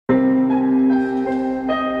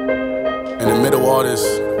the middle of all this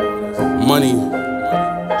money,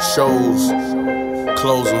 shows,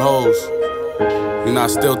 clothes and hoes, you know, I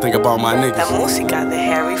still think about my niggas. La música de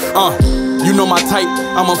Harry. You know my type,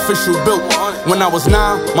 I'm official built. When I was 9,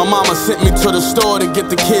 my mama sent me to the store to get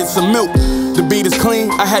the kids some milk. The beat is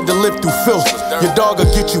clean, I had to live through filth. Your dog'll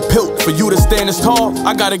get you pilt. For you to stand as tall,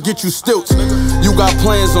 I gotta get you stilts. You got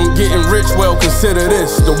plans on getting rich, well consider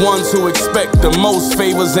this. The ones who expect the most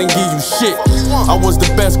favors ain't give you shit. I was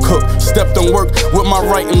the best cook, stepped on work with my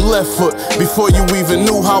right and left foot before you even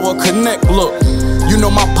knew how a connect looked. You know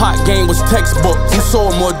my pot game was textbook. Who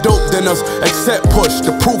sold more dope than us, except push.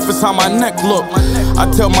 The proof is how my neck look. I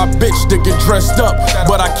tell my bitch to get dressed up,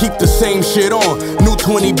 but I keep the same shit on. New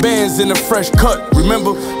 20 bands in a fresh cut.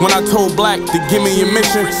 Remember when I told Black to give me your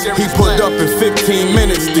mission? He pulled up in 15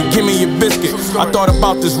 minutes to give me your biscuit. I thought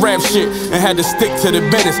about this rap shit and had to stick to the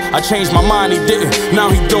business. I changed my mind, he didn't. Now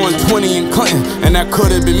he doing 20 in Clinton, and that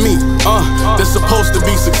could've been me. This supposed to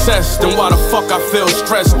be success, then why the fuck I feel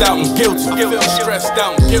stressed out and guilty?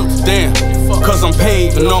 Damn, cause I'm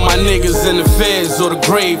paid and all my niggas in the feds or the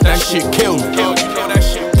grave, that shit killed me.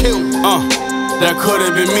 That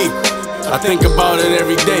could've been me. I think about it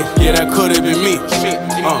every day. Yeah, that could've been me.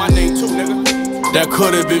 That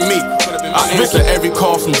could've been me. I answer every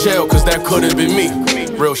call from jail, cause that could've been me.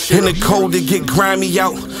 Real shit. In the cold to get grimy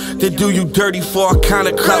out, they do you dirty for a kind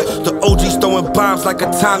of clout. The OG's throwing bombs like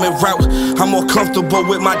a timing route. I'm more comfortable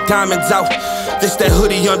with my diamonds out. This that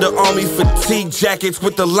hoodie under army fatigue jackets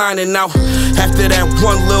with the lining out. After that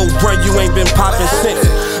one little run, you ain't been popping since.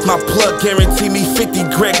 My plug guarantee me 50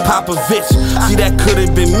 Greg Popovich. See, that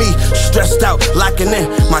could've been me, stressed out, locking in.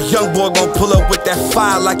 My young boy gon' pull up with that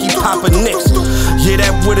fire like he poppin' nicks. Yeah,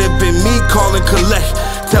 that would've been me calling collect,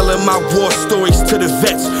 telling my war stories to the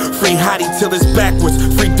vets. Free Hyde till it's backwards,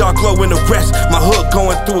 free Dark Low and the rest. My hood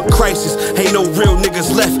going through a crisis, ain't no real niggas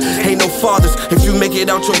left, ain't no fathers. If you make it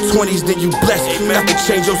out your 20s, then you blessed. Got to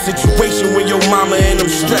change your situation when your mama and them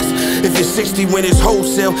stressed. If it's 60 when it's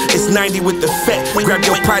wholesale, it's 90 with the fat. Grab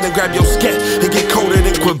your pride and grab your scat. It get colder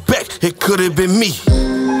than Quebec, it could've been me.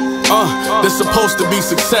 This supposed to be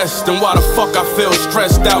success, then why the fuck I feel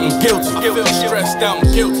stressed out and guilty?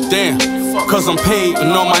 Damn, cause I'm paid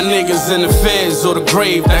and all my niggas in the feds or the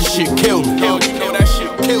grave, that shit killed me.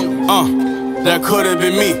 That could've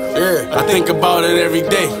been me. Yeah, I think about it every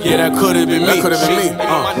day. Yeah, that could've been me. That could've been me.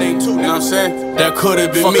 You know what I'm saying? That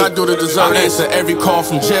could've been me. Fuck I do to deserve I answer every call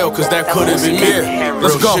from jail, cause that could've been me.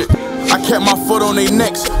 Let's go. I kept my foot on their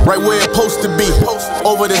necks, right where it supposed to be.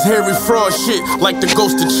 Over this hairy fraud shit, like the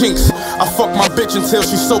ghost of Chinks. I fucked my bitch until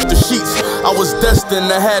she soaked the sheets. I was destined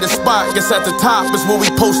to have a spot, guess at the top is where we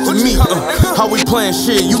supposed to meet. How we playing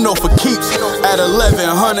shit, you know, for keeps. At 1100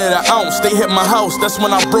 an ounce, they hit my house, that's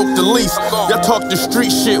when I broke the lease. Y'all talk the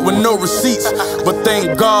street shit with no receipts, but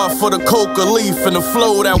thank God for the coca leaf and the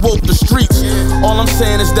flow that woke the streets. All I'm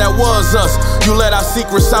saying is that was us. You let our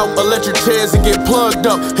secrets out, electric chairs and get plugged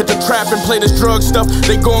up. Hit the trap and play this drug stuff,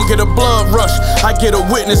 they gon' get a blood rush. I get a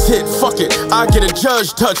witness hit, fuck it, I get a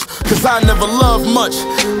judge touch. Cause I never loved much,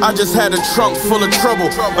 I just had a trunk full of trouble.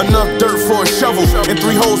 Enough dirt for a shovel, and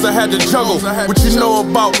 3 holes I had to juggle. What you know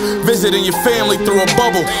about visiting your family through a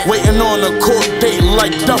bubble, waiting on a court date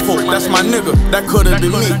like Duffel. That's my nigga, that could've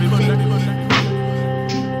been me.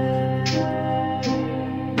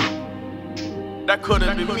 That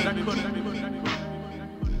could've been me.